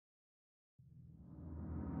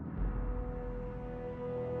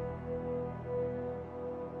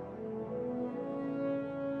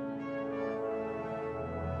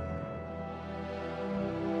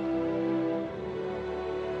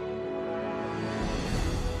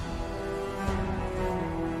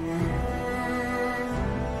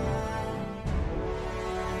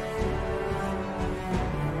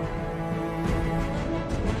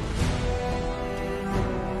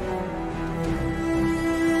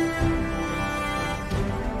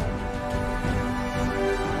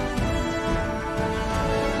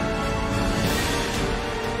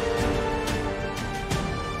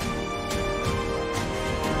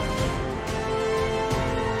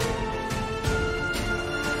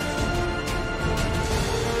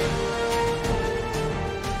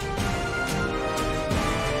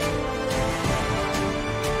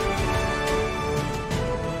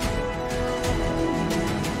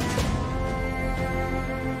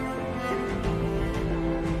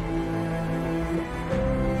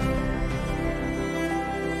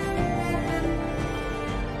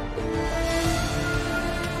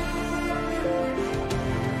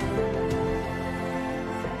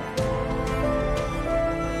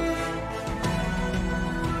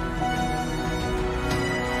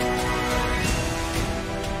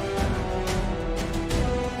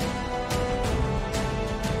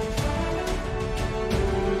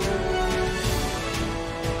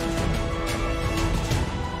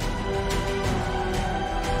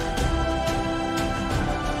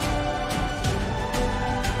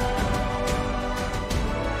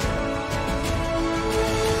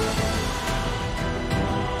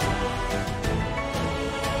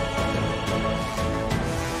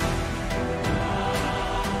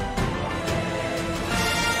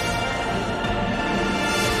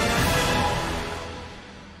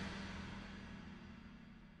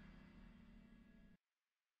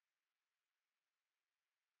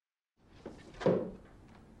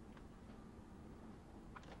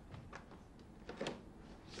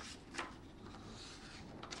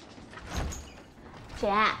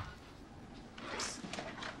姐，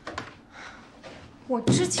我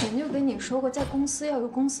之前就跟你说过，在公司要有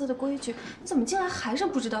公司的规矩，你怎么进来还是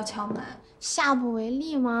不知道敲门？下不为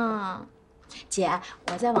例嘛。姐，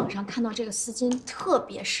我在网上看到这个丝巾特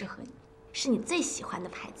别适合你，是你最喜欢的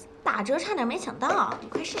牌子，打折差点没抢到，你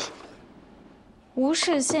快试试。无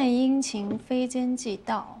事献殷勤，非奸即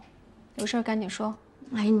盗。有事赶紧说。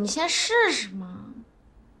哎，你先试试嘛。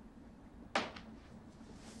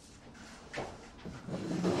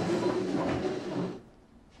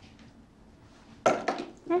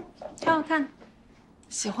挺好看，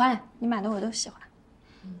喜欢，你买的我都喜欢。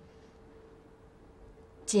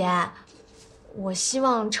姐，我希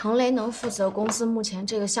望程雷能负责公司目前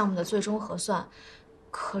这个项目的最终核算。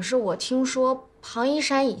可是我听说庞一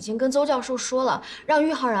山已经跟邹教授说了，让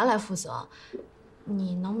玉浩然来负责。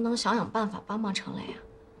你能不能想想办法帮帮程雷啊？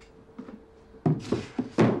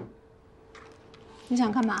你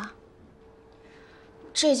想干嘛？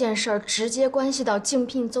这件事儿直接关系到竞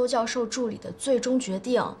聘邹教授助理的最终决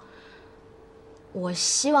定。我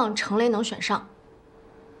希望程雷能选上。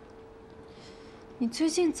你最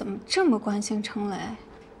近怎么这么关心程雷？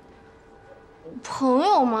朋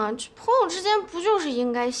友嘛，朋友之间不就是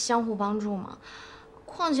应该相互帮助吗？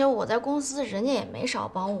况且我在公司，人家也没少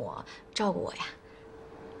帮我照顾我呀。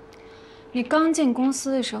你刚进公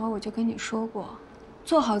司的时候我就跟你说过，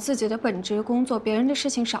做好自己的本职工作，别人的事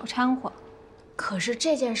情少掺和。可是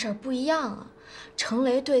这件事儿不一样啊，程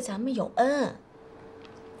雷对咱们有恩。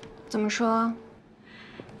怎么说？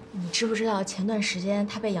你知不知道前段时间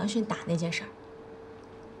他被杨迅打那件事儿？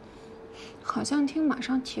好像听马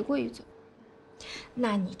上提过一嘴。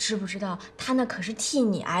那你知不知道他那可是替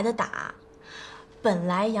你挨的打？本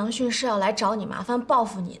来杨迅是要来找你麻烦报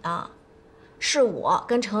复你的，是我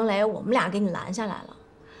跟程雷我们俩给你拦下来了。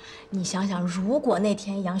你想想，如果那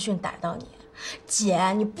天杨迅逮到你，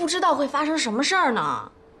姐，你不知道会发生什么事儿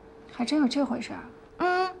呢？还真有这回事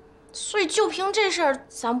儿。所以就凭这事儿，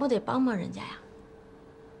咱不得帮帮人家呀？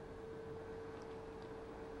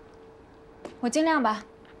我尽量吧。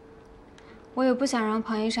我也不想让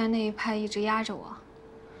庞一山那一派一直压着我，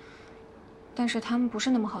但是他们不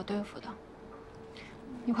是那么好对付的。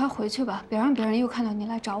你快回去吧，别让别人又看到你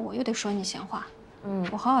来找我，又得说你闲话。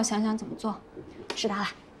我好好想想怎么做。知道了，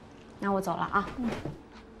那我走了啊。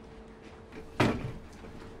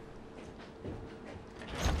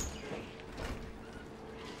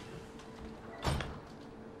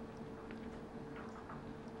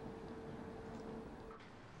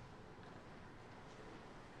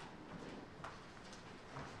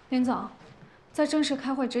林总，在正式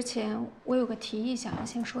开会之前，我有个提议想要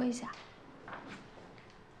先说一下。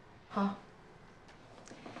好。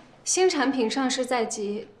新产品上市在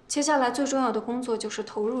即，接下来最重要的工作就是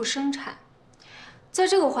投入生产。在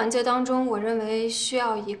这个环节当中，我认为需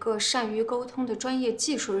要一个善于沟通的专业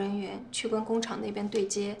技术人员去跟工厂那边对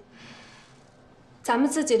接。咱们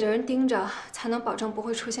自己的人盯着，才能保证不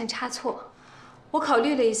会出现差错。我考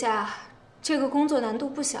虑了一下，这个工作难度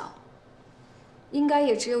不小。应该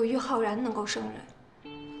也只有玉浩然能够胜任。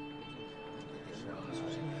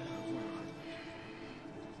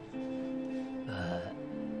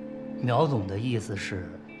苗总的意思是，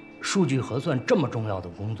数据核算这么重要的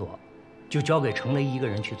工作，就交给程雷一个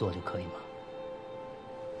人去做就可以吗？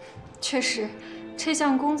确实，这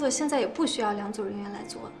项工作现在也不需要2组人员来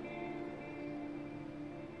做了。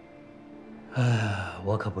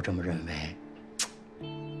我可不这么认为。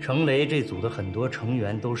程雷这组的很多成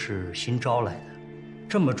员都是新招来的。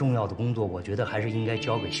这么重要的工作，我觉得还是应该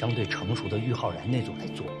交给相对成熟的玉浩然那组来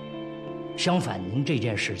做。相反，您这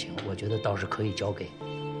件事情，我觉得倒是可以交给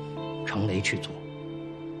程雷去做。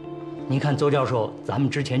你看，邹教授，咱们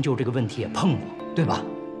之前就这个问题也碰过，对吧？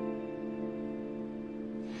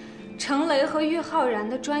程雷和玉浩然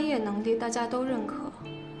的专业能力大家都认可，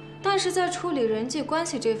但是在处理人际关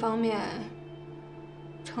系这方面，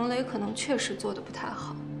程雷可能确实做得不太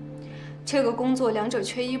好。这个工作两者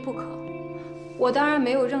缺一不可。我当然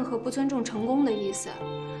没有任何不尊重成功的意思，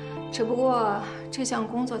只不过这项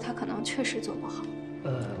工作他可能确实做不好。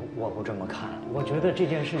我不这么看，我觉得这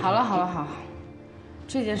件事情……好了，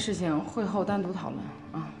这件事情会后单独讨论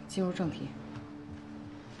啊，进入正题。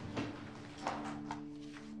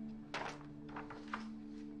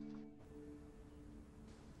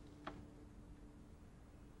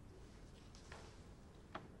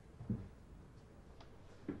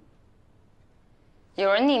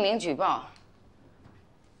有人匿名举报。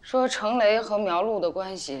说程雷和苗璐的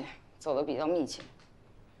关系走得比较密切。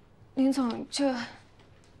林总，这……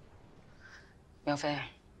苗飞，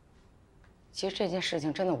其实这件事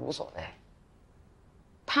情真的无所谓。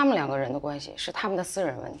他们2个人的关系是他们的私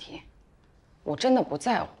人问题，我真的不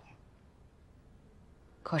在乎。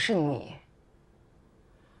可是你，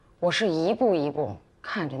我是一步一步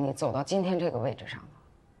看着你走到今天这个位置上的。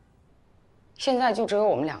现在就只有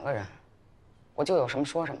我们2个人，我就有什么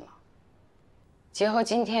说什么了。结合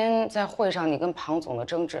今天在会上你跟庞总的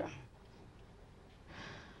争执，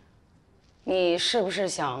你是不是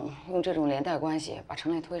想用这种连带关系把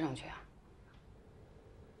程磊推上去啊？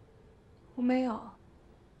我没有。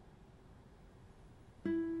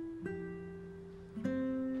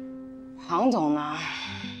庞总呢，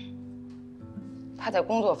他在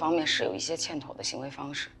工作方面是有一些欠妥的行为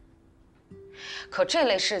方式，可这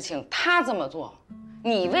类事情他这么做，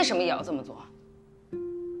你为什么也要这么做？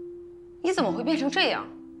你怎么会变成这样？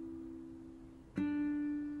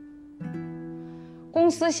公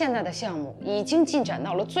司现在的项目已经进展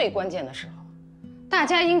到了最关键的时候，大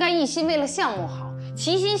家应该一心为了项目好，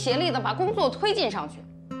齐心协力的把工作推进上去。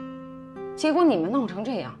结果你们弄成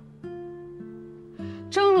这样，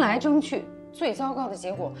争来争去，最糟糕的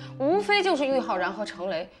结果无非就是玉浩然和程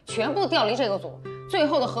雷全部调离这个组，最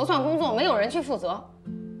后的核算工作没有人去负责。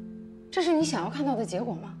这是你想要看到的结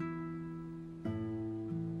果吗？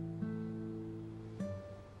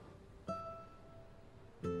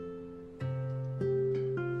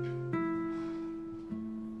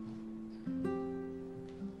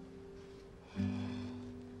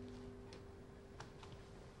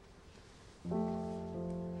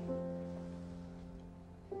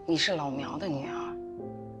你是老苗的女儿，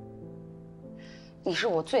你是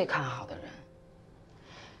我最看好的人。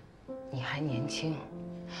你还年轻，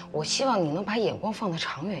我希望你能把眼光放得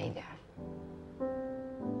长远一点。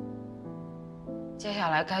接下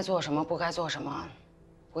来该做什么，不该做什么，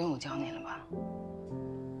不用我教你了吧？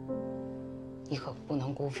你可不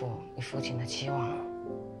能辜负你父亲的期望。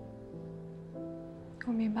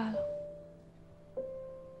我明白了。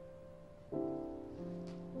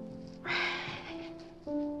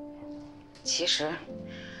其实，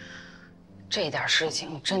这点事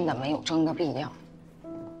情真的没有争的必要。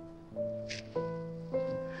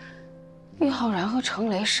玉浩然和程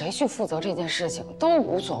雷谁去负责这件事情都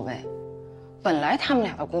无所谓，本来他们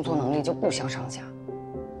俩的工作能力就不相上下，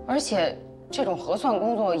而且这种核算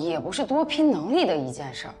工作也不是多拼能力的一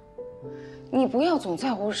件事儿。你不要总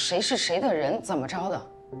在乎谁是谁的人怎么着的，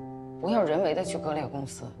不要人为的去割裂公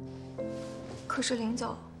司。可是林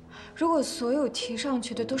总，如果所有提上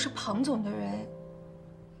去的都是庞总的人，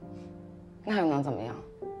那又能怎么样？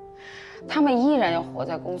他们依然要活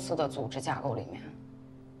在公司的组织架构里面。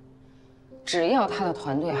只要他的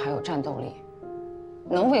团队还有战斗力，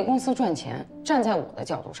能为公司赚钱，站在我的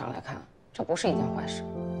角度上来看，这不是一件坏事。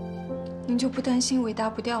您就不担心尾大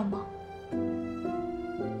不掉吗？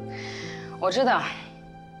我知道，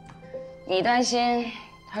你担心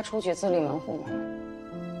他出去自立门户吗？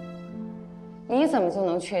你怎么就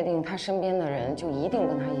能确定他身边的人就一定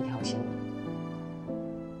跟他一条心呢？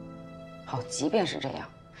好，即便是这样，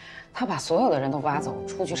他把所有的人都挖走，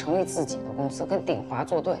出去成立自己的公司，跟鼎华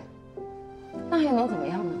作对，那又能怎么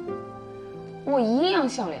样呢？我一样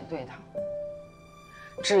笑脸对他。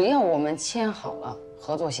只要我们签好了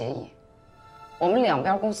合作协议，我们两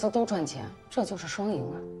边公司都赚钱，这就是双赢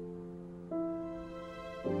啊。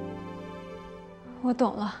我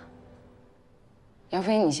懂了。杨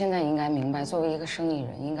飞，你现在应该明白，作为一个生意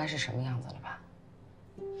人应该是什么样子了吧？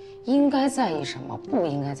应该在意什么，不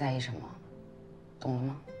应该在意什么，懂了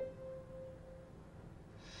吗？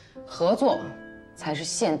合作才是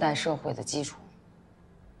现代社会的基础，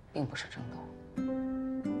并不是争斗。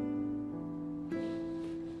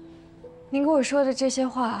您跟我说的这些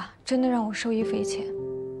话，真的让我受益匪浅。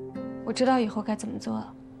我知道以后该怎么做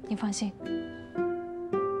了，您放心。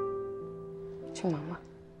去忙吧。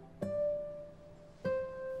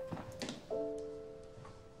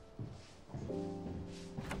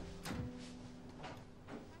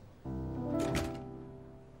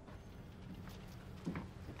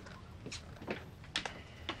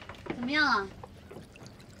怎么样了？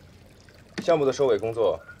项目的收尾工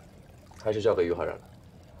作，还是交给于浩然了。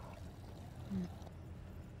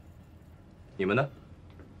你们呢？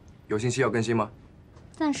有信息要更新吗？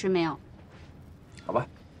暂时没有。好吧，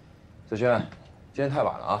子轩，今天太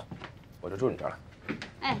晚了啊，我就住你这儿了。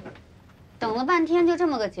哎，等了半天就这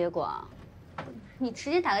么个结果，你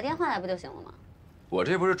直接打个电话来不就行了吗？我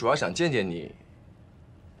这不是主要想见见你。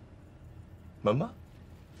门吗？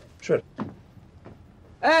睡了。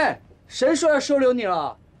哎，谁说要收留你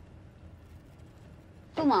了？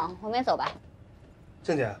杜猛，我们也走吧。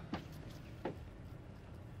静姐，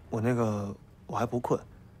我还不困，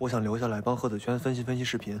我想留下来帮贺子轩分析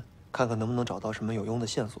视频，看看能不能找到什么有用的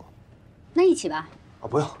线索。那一起吧。啊，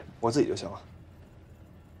不用，我自己就行了。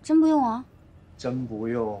真不用啊？真不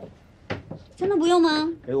用？真的不用吗？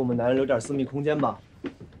给我们男人留点私密空间吧。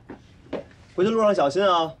回去路上小心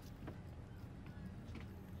啊！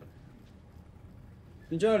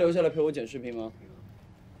你真要留下来陪我剪视频吗？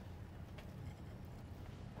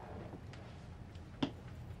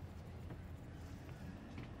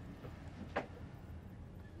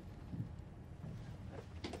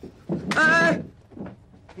哎，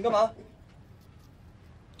你干嘛？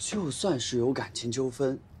就算是有感情纠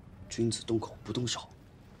纷，君子动口不动手，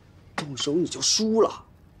动手你就输了。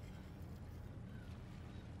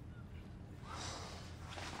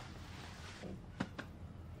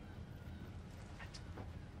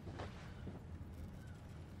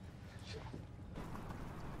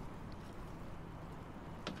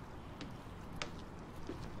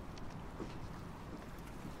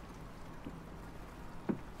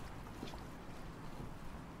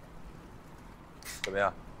怎么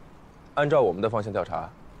样？按照我们的方向调查，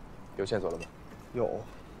有线索了吗？有，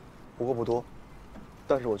不过不多，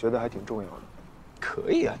但是我觉得还挺重要的。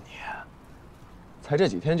可以啊，你，才这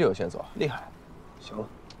几天就有线索，厉害。行了，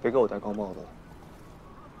别给我戴高帽子了。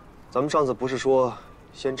咱们上次不是说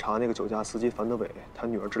先查那个酒驾司机樊德伟他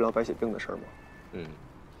女儿治疗白血病的事儿吗？嗯。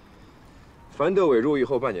樊德伟入狱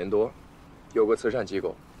后半年多，有个慈善机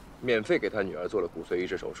构免费给他女儿做了骨髓移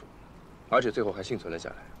植手术，而且最后还幸存了下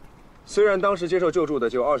来。虽然当时接受救助的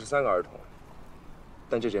就23个儿童，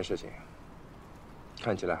但这件事情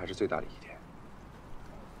看起来还是最大的疑点。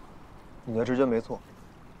你的直觉没错，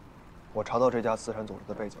我查到这家慈善组织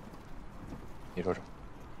的背景了。你说说。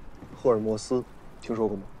赫尔墨斯，听说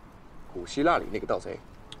过吗？古希腊里那个盗贼。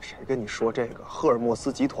谁跟你说这个？赫尔墨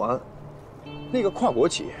斯集团，那个跨国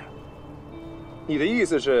企业。你的意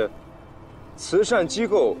思是，慈善机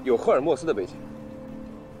构有赫尔墨斯的背景？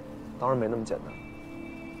当然没那么简单。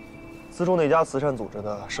资助那家慈善组织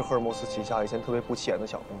的是赫尔墨斯旗下一间特别不起眼的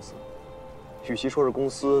小公司，与其说是公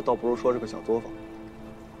司，倒不如说是个小作坊。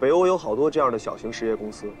北欧有好多这样的小型实业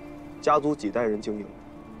公司，家族几代人经营，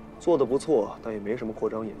做得不错，但也没什么扩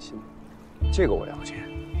张野心。这个我了解，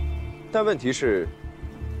但问题是，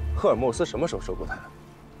赫尔墨斯什么时候收购他的？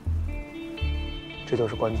这就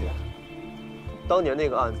是关键。当年那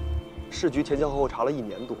个案子，市局前前后后查了1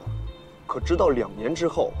年多。可直到2年之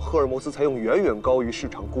后，赫尔墨斯才用远远高于市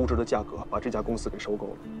场估值的价格把这家公司给收购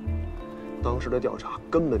了。当时的调查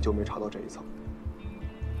根本就没查到这一层。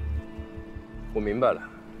我明白了，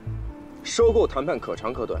收购谈判可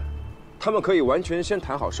长可短，他们可以完全先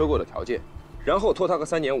谈好收购的条件，然后拖他个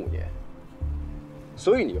3年5年。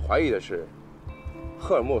所以你怀疑的是，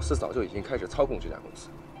赫尔墨斯早就已经开始操控这家公司，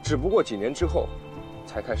只不过几年之后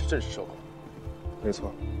才开始正式收购。没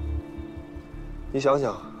错。你想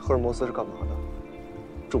想，赫尔墨斯是干嘛的？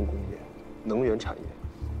重工业、能源产业。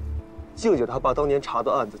静姐她爸当年查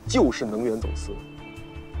的案子就是能源走私。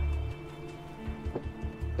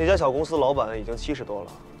那家小公司老板已经70多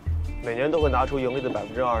了，每年都会拿出盈利的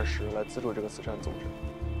20%来资助这个慈善组织。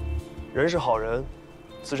人是好人，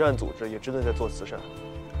慈善组织也真的在做慈善。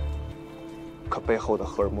可背后的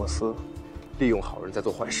赫尔墨斯，利用好人在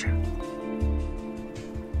做坏事。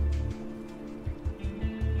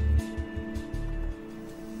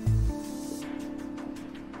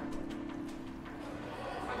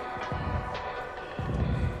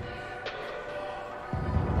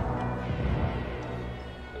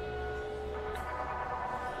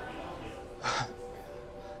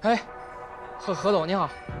哎，何总您好。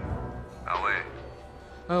哪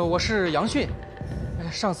位？我是杨迅。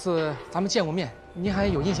上次咱们见过面，您还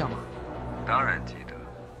有印象吗？当然记得。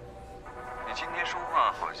你今天说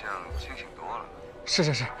话好像清醒多了。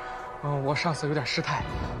是，我上次有点失态，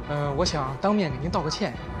我想当面给您道个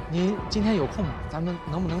歉。您今天有空吗？咱们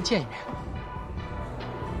能不能见一面？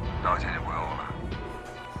道歉就不用了，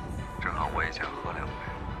正好我也想喝2杯。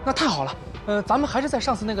那太好了，咱们还是在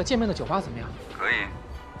上次那个见面的酒吧怎么样？可以。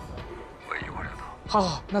一会儿就到。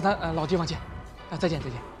好，那咱老地方见，再见。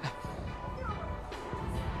哎。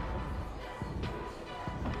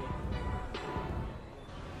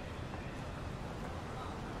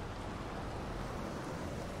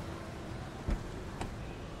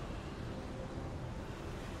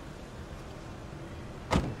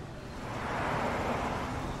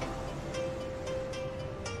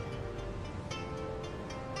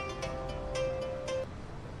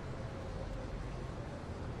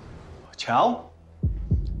Chow?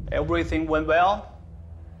 Everything went well?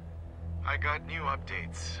 I got new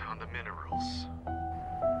updates on the minerals.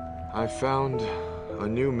 I found a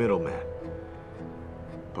new middleman,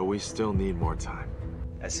 but we still need more time.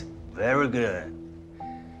 That's very good.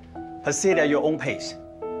 Proceed at your own pace.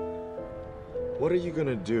 What are you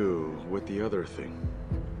gonna do with the other thing?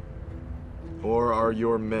 Or are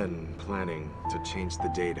your men planning to change the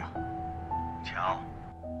data? Chow,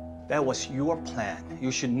 That was your plan.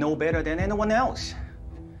 You should know better than anyone else.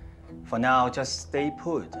 For now, just stay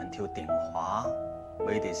put until Dinghua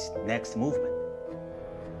made its next movement.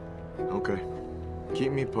 Okay.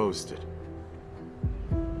 Keep me posted.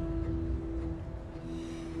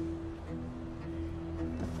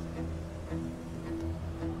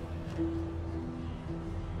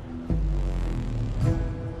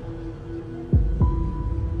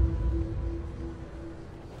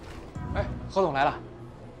 哎，何总来了。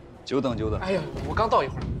久等久等。哎呀，我刚到一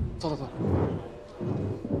会儿，坐坐坐。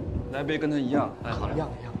来杯跟他一样。哎，好嘞，一样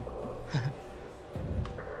的，一样的。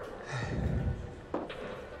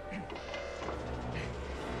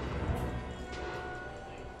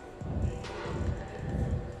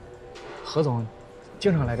何总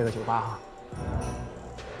经常来这个酒吧啊。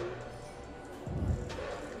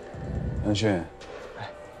杨迅，哎，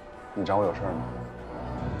你找我有事吗？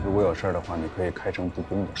如果有事的话，你可以开诚布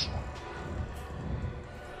公的说。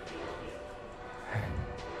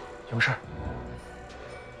有事儿。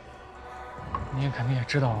你肯定也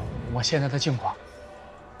知道我现在的境况，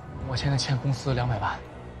我现在欠公司200万，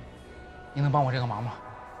你能帮我这个忙吗？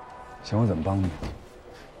想我怎么帮你？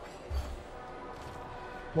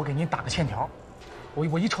我给您打个欠条，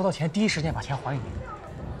我一筹到钱，第一时间把钱还给您。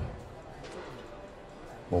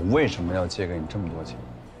我为什么要借给你这么多钱？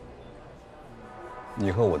你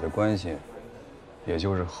和我的关系，也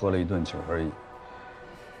就是喝了1顿酒而已。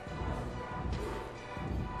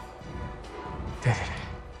对对对。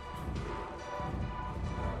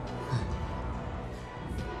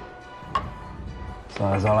算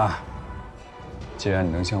了算了，既然你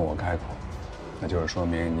能向我开口，那就是说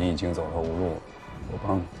明你已经走投无路，我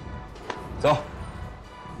帮你。走，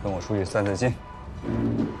跟我出去散散心。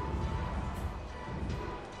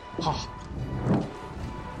好，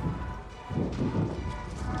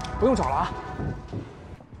不用找了啊。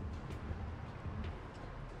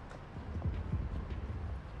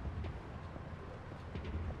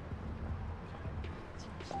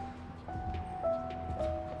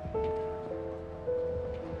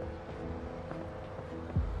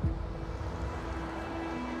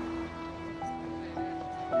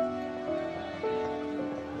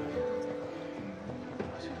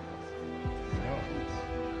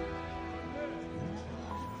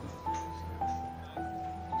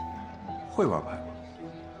会玩牌吗？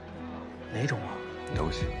哪种啊？都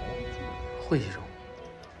行。会几种？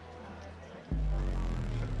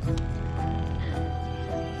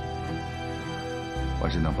我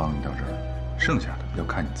只能帮你到这儿，剩下的要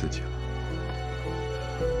看你自己了。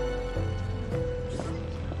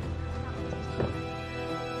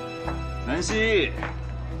南希，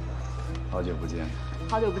好久不见。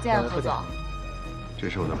好久不见，何总。这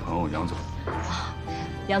是我的朋友杨总。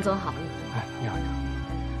杨总好。哎，你好，你好。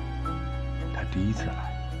他第一次来，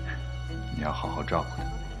你要好好照顾他。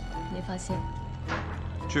您放心。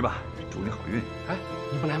去吧，祝你好运。哎，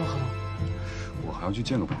你不来吗，何总？我还要去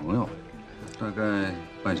见个朋友，大概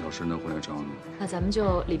半小时内回来找你。那咱们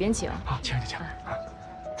就里边请。好，请。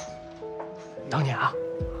等你啊。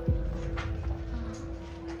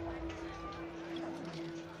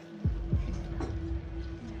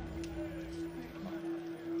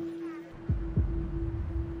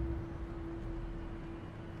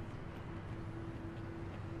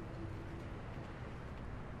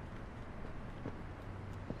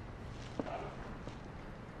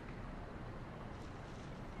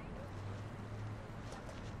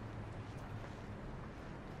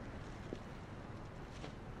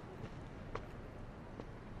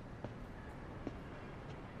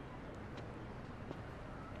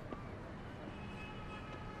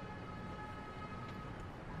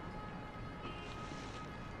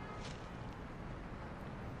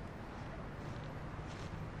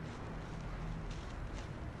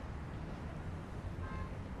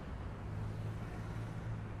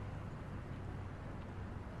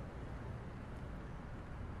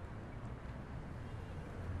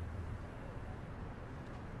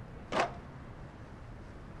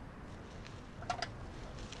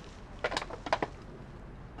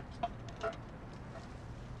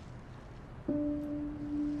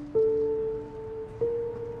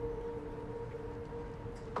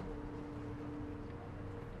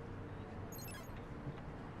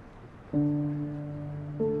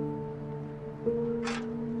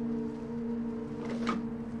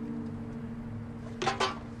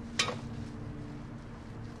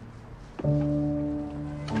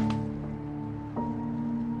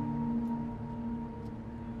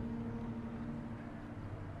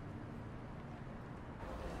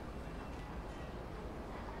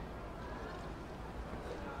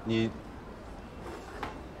你，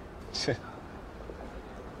切，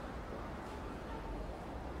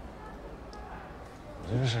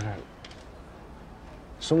这是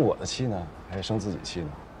生我的气呢，还是生自己气呢？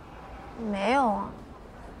没有啊。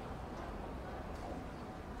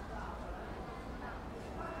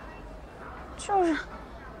就是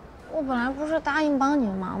我本来不是答应帮你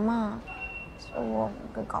忙吗？结果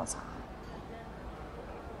给搞砸了。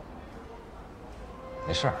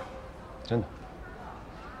没事儿，真的。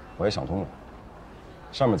我也想通了，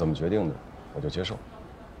上面怎么决定的，我就接受。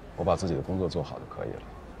我把自己的工作做好就可以了。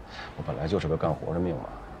我本来就是个干活的命嘛，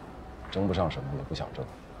争不上什么也不想争。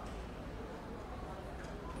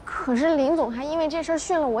可是林总还因为这事儿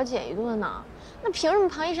训了我姐一顿呢。那凭什么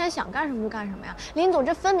庞一山想干什么就干什么呀？林总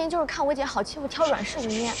这分明就是看我姐好欺负，挑软柿子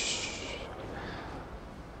捏。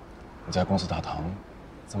你在公司大堂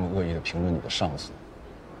这么恶意的评论你的上司，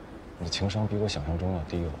你的情商比我想象中要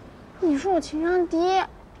低哦。你说我情商低？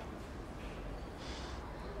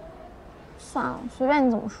算了，随便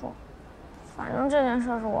你怎么说，反正这件事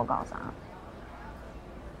是我搞砸的。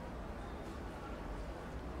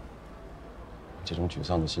这种沮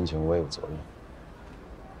丧的心情我也有责任。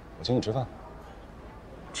我请你吃饭。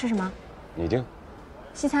吃什么？你定。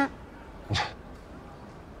西餐。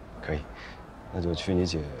可以，那就去你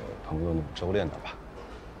姐朋友那个周练那儿吧。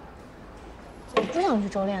我不想去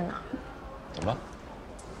周练那儿。怎么了？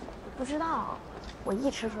不知道，我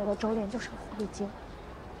一直觉得周练就是个狐狸精。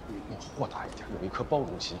你要豁达一点，有一颗包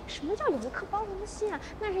容心。什么叫有一颗包容心啊？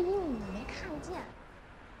那是因为你没看见。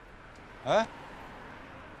哎，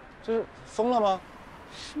这是疯了吗？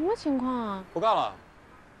什么情况啊？不干了？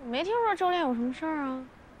我没听说周练有什么事儿啊。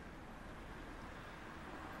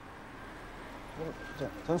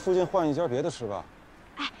咱附近换一家别的吃吧。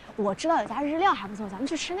哎，我知道有家日料还不错，咱们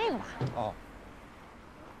去吃那个吧。哦，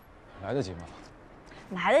来得及吗？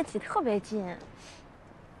来得及，特别近。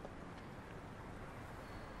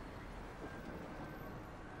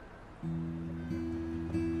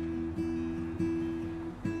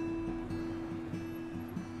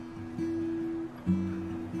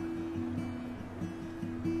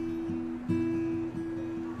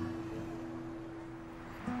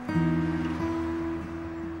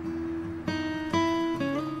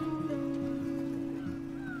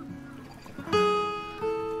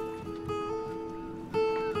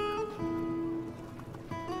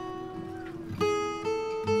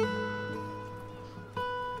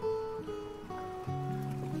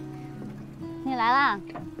你来啦？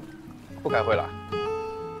不开会了？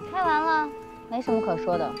开完了，没什么可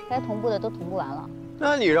说的，该同步的都同步完了。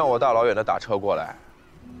那你让我大老远的打车过来，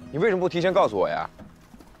你为什么不提前告诉我呀？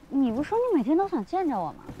你不说你每天都想见着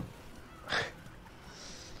我吗？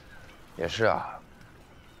也是啊，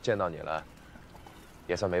见到你了，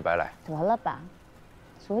也算没白来。得了吧，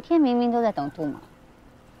昨天明明都在等杜嘛。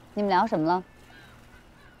你们聊什么了？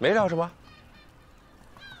没聊什么。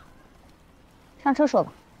上车说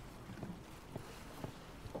吧。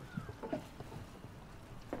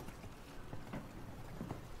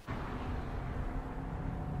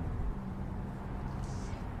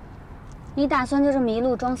你打算就这么一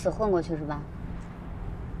路装死混过去是吧？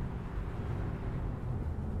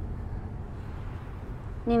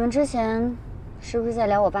你们之前是不是在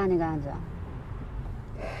聊我爸那个案子？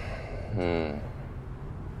嗯。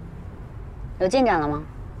有进展了吗？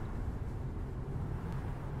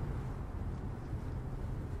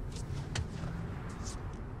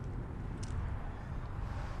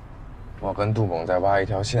我跟杜猛在挖一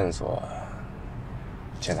条线索，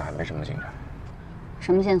现在还没什么进展。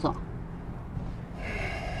什么线索？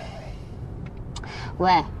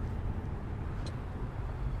喂，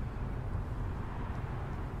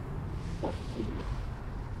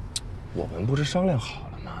我们不是商量好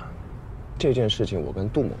了吗？这件事情我跟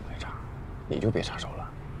杜猛来查，你就别插手了。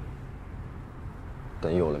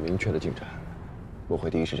等有了明确的进展，我会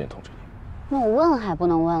第一时间通知你。那我问还不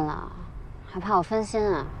能问了，还怕我分心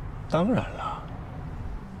啊？当然了，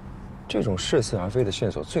这种似是而非的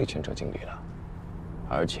线索最牵扯精力了，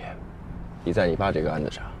而且你在你爸这个案子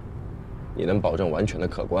上，你能保证完全的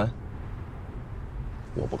客观？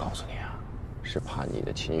我不告诉你啊，是怕你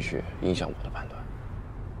的情绪影响我的判断。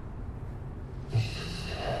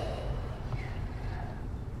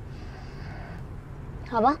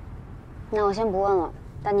好吧，那我先不问了，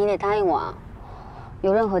但你得答应我啊，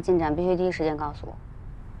有任何进展必须第一时间告诉我。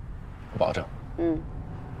我保证。嗯。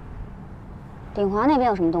鼎华那边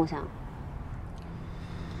有什么动向？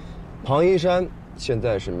庞一山现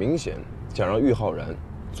在是明显想让郁浩然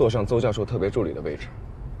坐上邹教授特别助理的位置，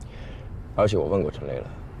而且我问过陈雷了，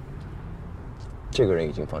这个人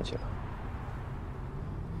已经放弃了。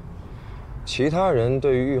其他人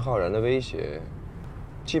对于郁浩然的威胁，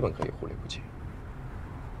基本可以忽略不计。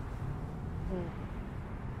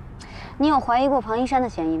你有怀疑过庞一山的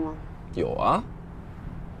嫌疑吗？有啊，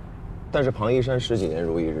但是庞一山10几年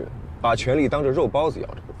如一日，把权力当着肉包子咬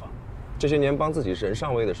着不放。这些年帮自己人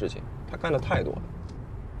上位的事情，他干得太多了。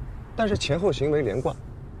但是前后行为连贯，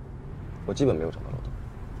我基本没有找到漏洞。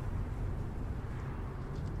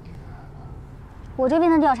我这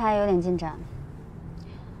边的调查也有点进展。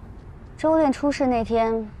周炼出事那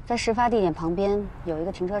天，在事发地点旁边有一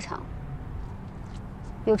个停车场，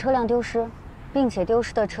有车辆丢失，并且丢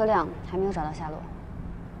失的车辆还没有找到下落。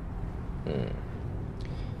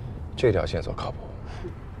这条线索靠谱。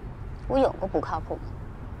我有过不靠谱吗？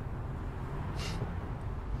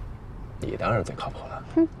你当然最靠谱了。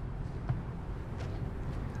哼。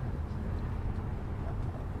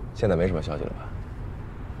现在没什么消息了吧？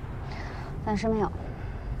暂时没有。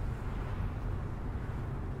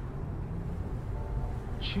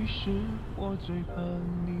其实我最怕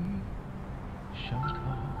你想逃，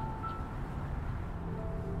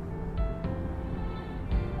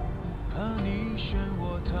怕你嫌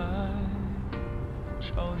我太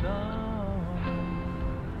吵闹。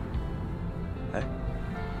哎，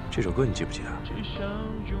这首歌你记不记得？只想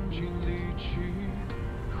用尽力气。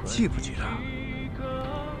记不记得？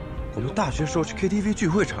我们大学时候去 KTV 聚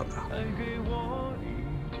会唱的。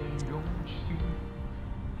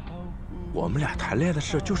我们俩谈恋爱的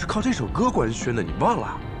事就是靠这首歌官宣的，你忘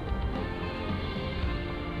了？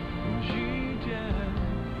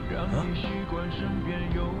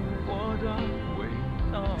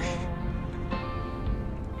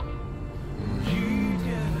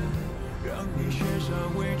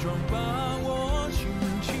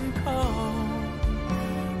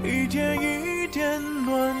一天一点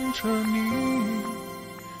暖着你，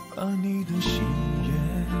把你的心也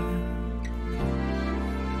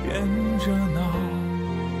变热闹。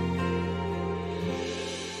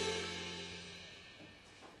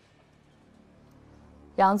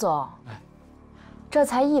杨总，这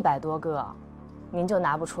才100多个，您就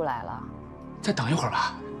拿不出来了？再等一会儿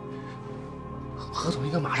吧，何总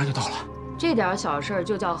应该马上就到了。这点小事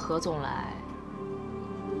就叫何总来，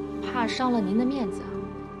怕伤了您的面子。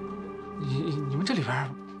你们这里边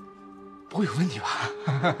不会有问题吧？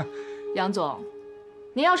杨总，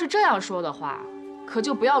您要是这样说的话，可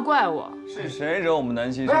就不要怪我。是谁惹我们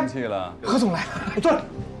南希生气了？何总来，坐。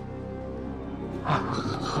啊，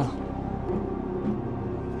何总，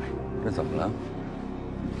这怎么了？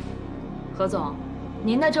何总，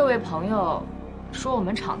您的这位朋友说我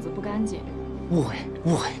们厂子不干净。误会，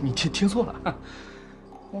你听错了。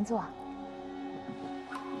您坐。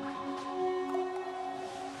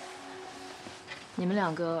你们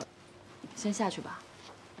2个先下去吧。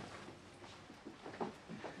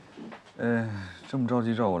这么着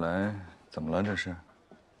急找我来，怎么了？这是？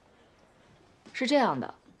是这样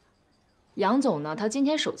的，杨总呢，他今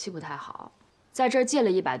天手气不太好，在这儿借了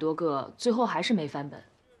100多个，最后还是没翻本。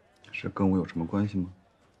是跟我有什么关系吗？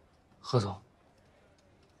何总，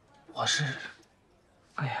我是，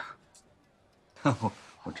哎呀，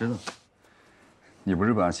我知道，你不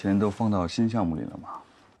是把钱都放到新项目里了吗？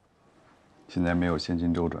现在没有现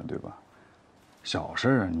金周转，对吧？小事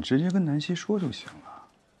啊，你直接跟南希说就行了。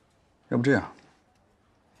要不这样，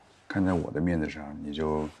看在我的面子上，你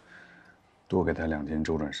就多给他2天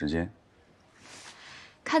周转时间。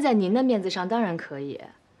看在您的面子上，当然可以。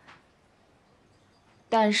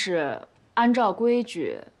但是按照规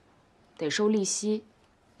矩，得收利息。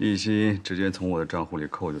利息直接从我的账户里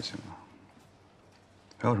扣就行了。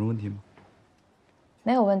还有什么问题吗？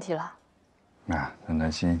没有问题了。那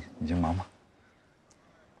南希，你先忙吧。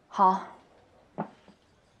好。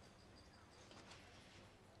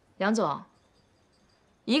杨总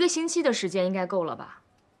，1个星期的时间应该够了吧？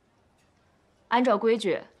按照规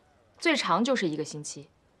矩，最长就是1个星期。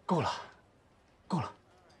够了。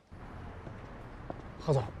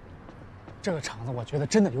何总，这个厂子我觉得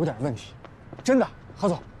真的有点问题，真的，何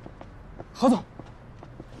总，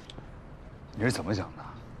你是怎么想的？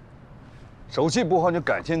手气不好你就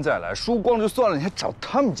改天再来，输光就算了，你还找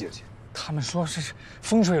他们借钱？他们说是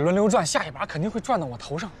风水轮流转，下一把肯定会转到我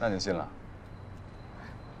头上。那你信了？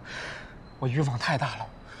我欲望太大了，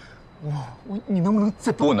你能不能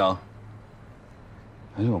再不能？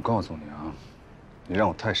南希，我告诉你啊，你让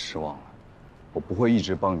我太失望了，我不会一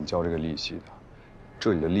直帮你交这个利息的，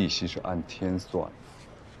这里的利息是按天算的。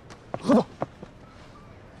何总，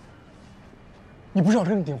你不是要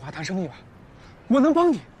跟鼎华谈生意吧？我能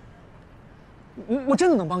帮你，我真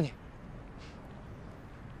的能帮你。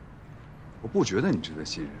我不觉得你值得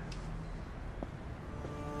信任。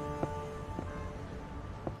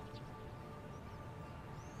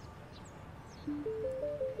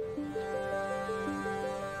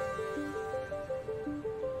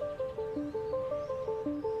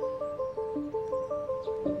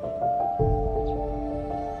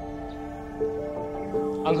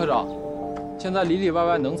韩科长，现在里里外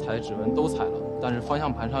外能采的指纹都采了，但是方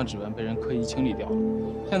向盘上指纹被人刻意清理掉了。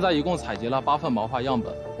现在一共采集了8份毛发样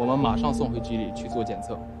本，我们马上送回局里去做检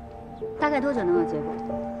测。大概多久能有结果？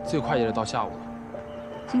最快也得到下午了。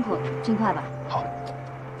辛苦了，尽快吧。好。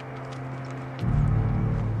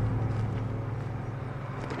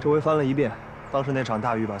周围翻了一遍，当时那场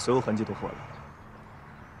大雨把所有痕迹都毁了。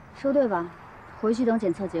收队吧，回去等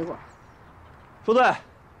检测结果。收队。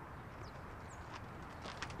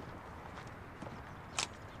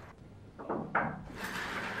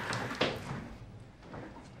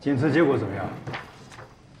检测结果怎么样？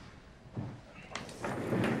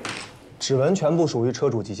指纹全部属于车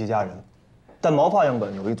主及其家人，但毛发样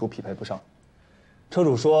本有一组匹配不上。车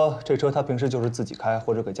主说，这车他平时就是自己开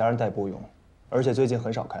或者给家人代步用，而且最近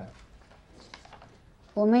很少开。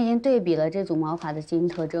我们已经对比了这组毛发的基因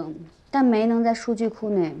特征，但没能在数据库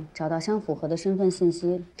内找到相符合的身份信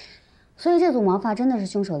息。所以这组毛发真的是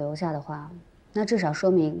凶手留下的话，那至少说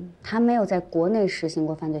明他没有在国内实行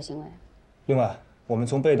过犯罪行为。另外，我们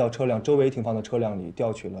从被盗车辆周围停放的车辆里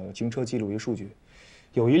调取了行车记录仪数据，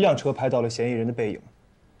有一辆车拍到了嫌疑人的背影，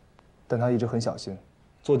但他一直很小心，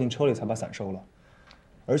坐进车里才把伞收了，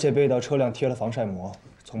而且被盗车辆贴了防晒膜，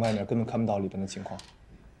从外面根本看不到里边的情况。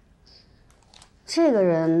这个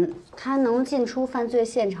人他能进出犯罪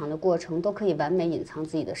现场的过程都可以完美隐藏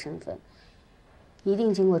自己的身份，一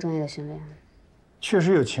定经过专业的训练。确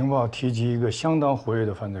实有情报提及一个相当活跃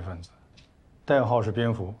的犯罪分子，代号是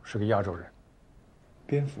蝙蝠，是个亚洲人。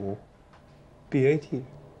蝙蝠 ，BAT，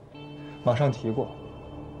 马上提过，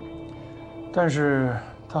但是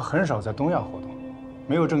他很少在东亚活动，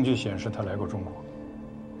没有证据显示他来过中国。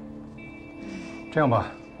这样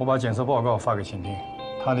吧，我把检测报告发给秦兵，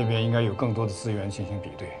他那边应该有更多的资源进行比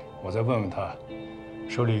对，我再问问他，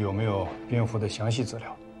手里有没有蝙蝠的详细资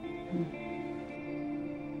料。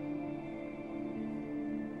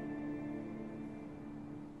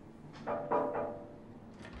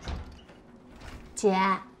姐，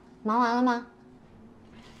忙完了吗？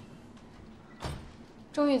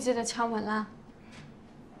终于记得敲门了。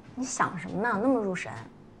你想什么呢？那么入神。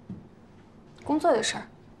工作的事儿，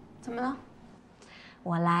怎么了？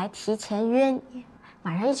我来提前约你，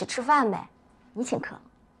晚上一起吃饭呗，你请客。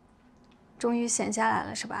终于闲下来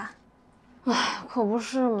了是吧？哎，可不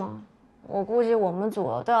是嘛，我估计我们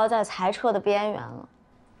组都要在裁撤的边缘了。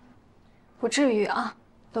不至于啊，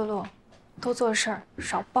露露，多做事儿，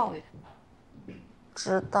少抱怨。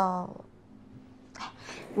知道了。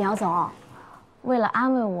苗总，为了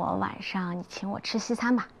安慰我，晚上你请我吃西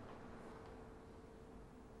餐吧。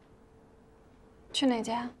去哪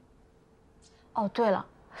家？哦，对了，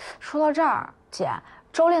说到这儿，姐，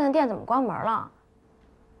周炼的店怎么关门了？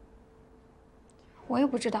我也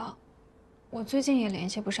不知道，我最近也联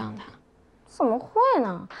系不上他。怎么会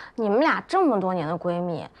呢？你们俩这么多年的闺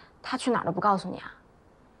蜜，她去哪儿都不告诉你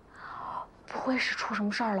啊？不会是出什么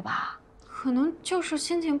事儿了吧？可能就是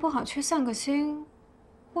心情不好去散个心，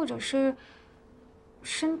或者是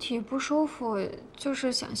身体不舒服，就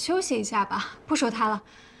是想休息一下吧。不说他了，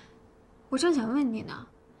我正想问你呢，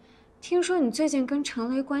听说你最近跟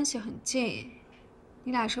程雷关系很近，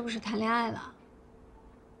你俩是不是谈恋爱了？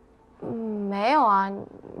没有啊，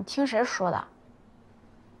你听谁说的？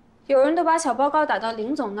有人都把小报告打到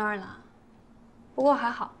林总那儿了，不过还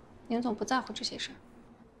好，林总不在乎这些事儿。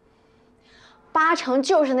八成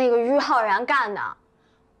就是那个于浩然干的。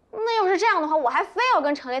那要是这样的话，我还非要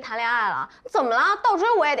跟程雷谈恋爱了？怎么了？倒追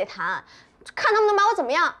我也得谈，看他们能把我怎么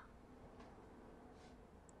样。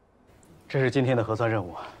这是今天的核酸任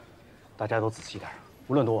务，大家都仔细点，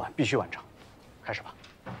无论多晚必须完成。开始吧。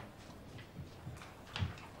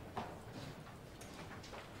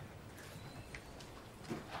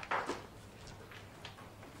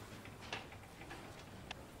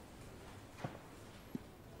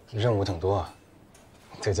任务挺多啊，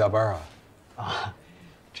得加班啊。啊，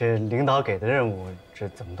这领导给的任务，这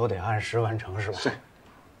怎么都得按时完成，是吧？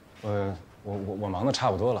是。我忙的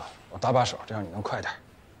差不多了，我搭把手，这样你能快点。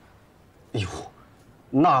哎呦，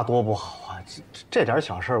那多不好啊！这点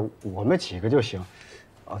小事我们几个就行。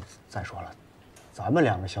再说了，咱们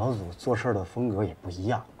2个小组做事的风格也不一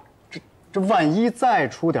样，这万一再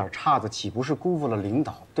出点岔子，岂不是辜负了领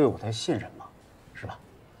导对我的信任吗？是吧？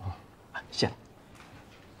谢了。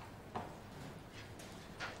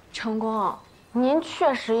成功，您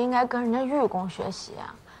确实应该跟人家玉工学习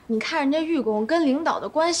啊！你看人家玉工跟领导的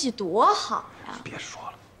关系多好呀！别说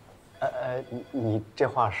了，你这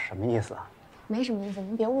话是什么意思啊？没什么意思，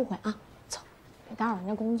您别误会啊。走，别打扰人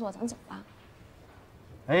家工作，咱走吧。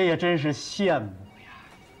哎呀，真是羡慕呀！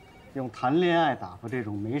用谈恋爱打发这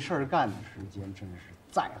种没事儿干的时间，真是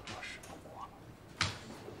再合适不过了。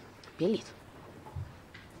别理他。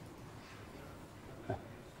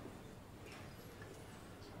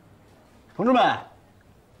同志们，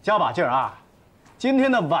加把劲儿啊！今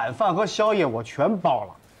天的晚饭和宵夜我全包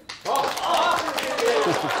了。好。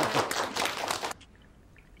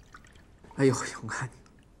哎呦，我看你，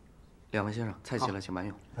两位先生，菜齐了，请慢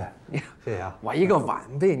用。哎，谢谢啊！我一个晚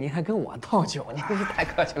辈，您还跟我倒酒，您真是太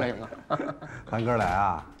客气了，勇哥。咱哥俩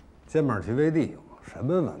啊，肩膀齐为弟兄，什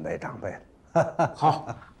么晚辈长辈的。好，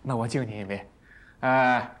那我敬您一杯。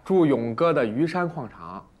祝勇哥的虞山矿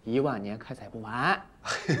场10000年开采不完。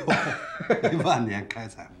哎呦，1万年开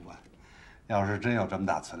采不完。要是真有这么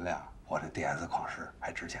大存量，我这 DS 矿石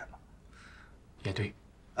还值钱吗？也对，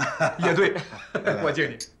也对，我敬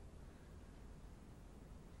你。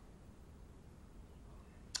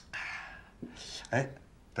哎，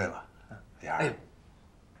对了，杨儿，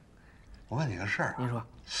我问你个事儿啊。您说。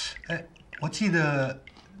哎，我记得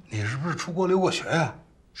你是不是出国留过学呀？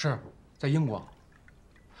是在英国。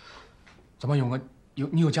怎么，勇哥，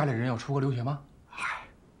你有家里人要出国留学吗？嗨，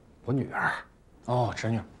我女儿。哦，侄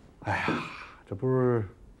女。哎呀，这不是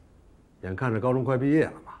眼看着高中快毕业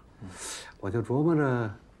了吗？我就琢磨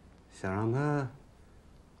着想让她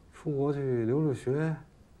出国去留学，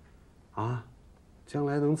啊，将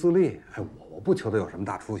来能自立。哎，我不求她有什么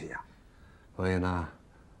大出息啊，所以呢，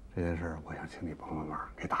这件事我想请你帮帮忙，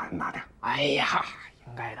给打听打听。哎呀，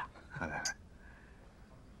应该的。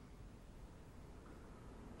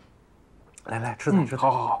来，吃菜吃。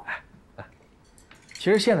好。来，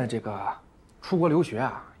其实现在这个出国留学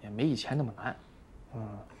啊，也没以前那么难，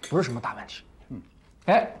不是什么大问题。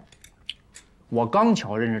哎，我刚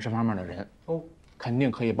巧认识这方面的人，肯定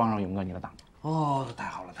可以帮上勇哥你的大忙。哦，太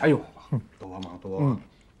好了，哎呦，多帮忙，多帮忙。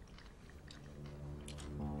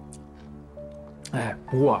哎，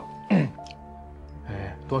不过，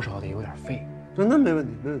多少得有点费。那没问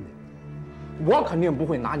题，没问题。我肯定不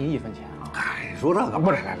会拿你1分钱啊！哎，说这个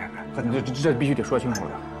不是，来，这必须得说清楚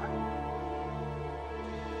了。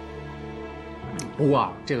不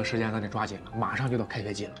过这个时间可得抓紧了，马上就到开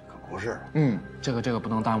学季了。可不是。这个不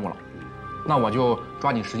能耽误了。那我就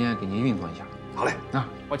抓紧时间给您运作一下。好嘞，啊，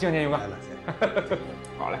我敬您勇哥。来了，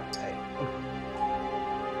好嘞。哎。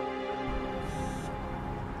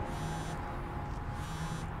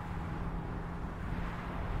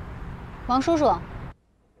王叔叔。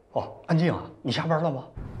哦，安静啊，你下班了吗？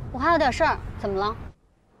我还有点事儿，怎么了？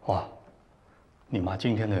哦，你妈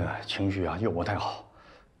今天的情绪啊又不太好，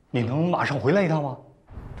你能马上回来一趟吗？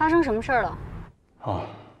发生什么事儿了？啊，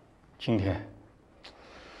今天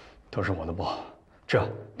都是我的不好，这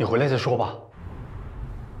你回来再说吧。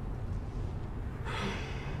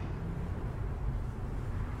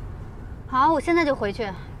好，我现在就回去。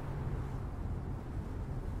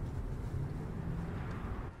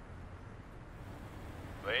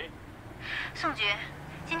喂，宋局，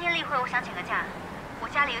今天例会我想请个假，我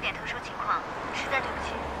家里有点特殊情况，实在对不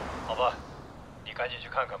起。好吧，你赶紧去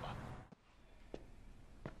看看吧。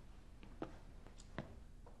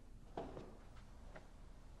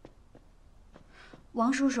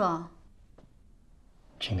王叔叔，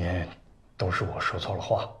今天都是我说错了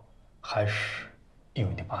话，还是因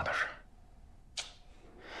为你妈的事。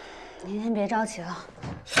您先别着急了。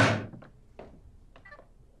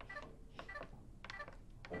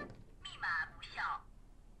密码无效。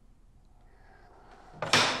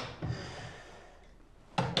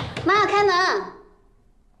妈，开门！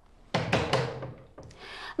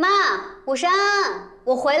妈，我是安安，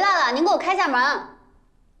我回来了，您给我开下门。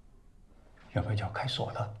要不要叫开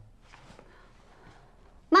锁的？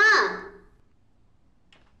妈，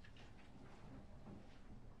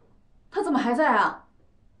他怎么还在啊？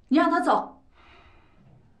你让他走。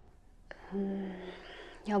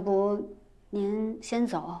要不您先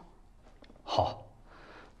走。好，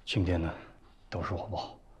今天呢都是我不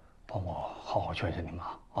好，帮我好好劝劝你妈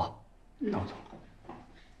啊。那我走。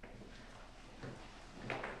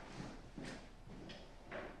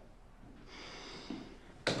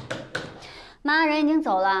妈，人已经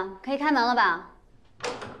走了，可以开门了吧？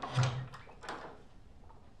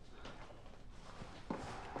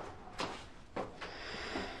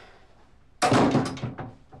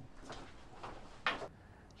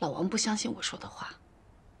老王不相信我说的话，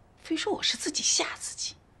非说我是自己吓自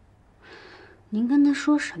己。您跟他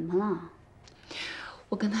说什么了？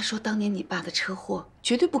我跟他说，当年你爸的车祸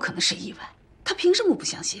绝对不可能是意外，他凭什么不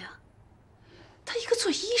相信啊？他一个做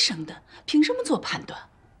医生的，凭什么做判断？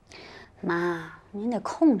妈，您得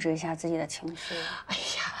控制一下自己的情绪。哎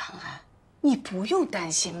呀，安安，你不用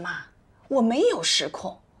担心妈，我没有失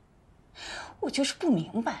控。我就是不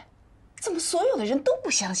明白，怎么所有的人都不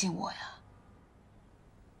相信我呀？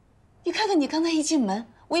你看看你刚才一进门，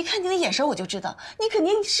我一看你的眼神我就知道，你肯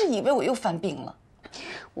定是以为我又犯病了。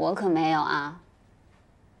我可没有啊。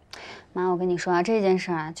妈，我跟你说啊，这件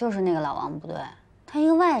事啊，就是那个老王不对，他一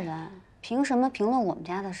个外人，凭什么评论我们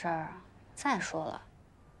家的事儿啊？再说了，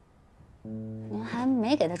您还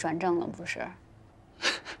没给他转正呢，不是？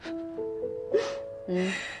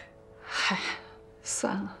嗨，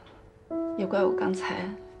算了，也怪我刚才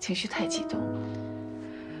情绪太激动了。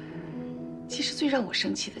其实最让我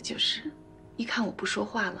生气的就是，一看我不说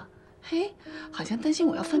话了，嘿，好像担心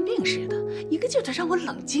我要犯病似的，一个劲儿的让我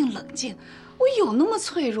冷静冷静。我有那么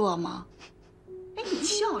脆弱吗？哎，你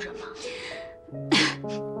笑什么？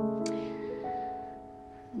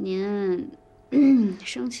您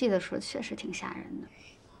生气的时候确实挺吓人的。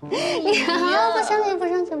不生气，不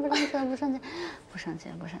生气，不生气，不生气，不生气，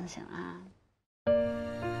不生气啊！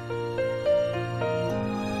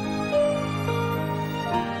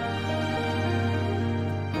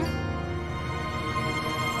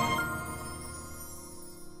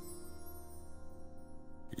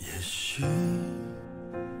也许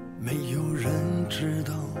没有人知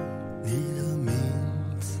道你的名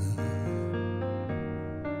字，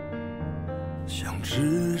像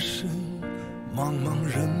只是茫茫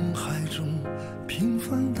人海中平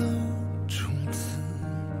凡的种子，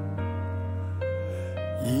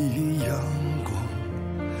一缕阳光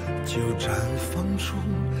就绽放出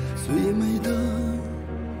最美的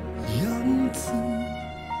样子，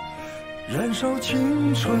燃烧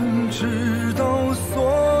青春，直到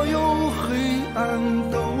所有黑暗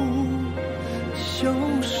都消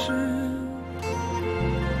失。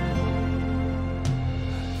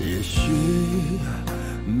也许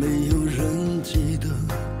没有人记得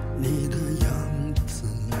你的样子，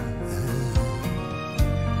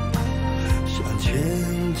像千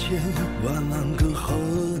万个和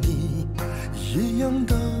你一样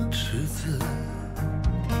的池子，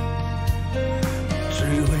只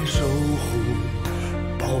为守护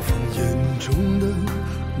暴风眼中的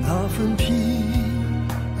那份平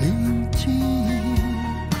静，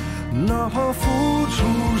哪怕付出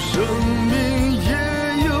生命也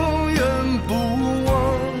永远不忘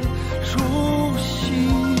初心。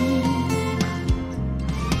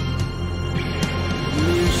你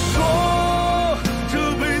说这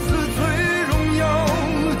辈子最荣耀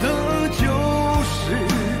的就是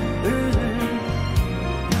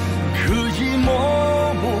可以默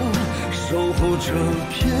默守候这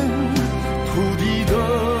片土地的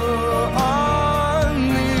安宁，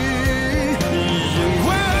因为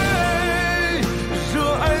热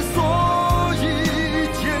爱所以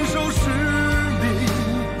坚守使命，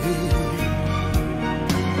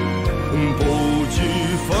不惧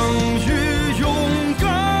风雨勇敢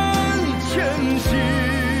前行。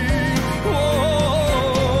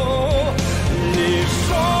你说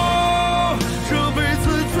这辈子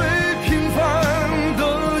最平凡的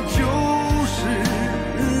就是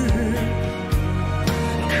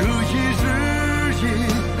可以日夜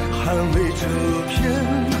捍卫这片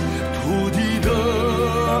土地的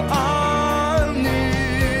安宁，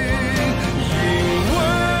因为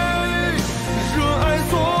热爱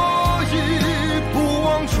所以不忘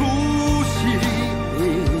初心，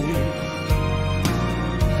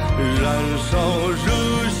燃烧热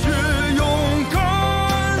血勇敢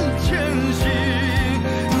前行。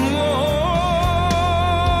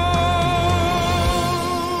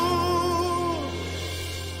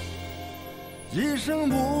一生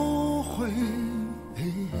无悔，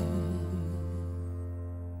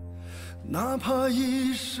哪怕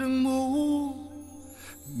一生无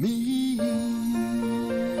名。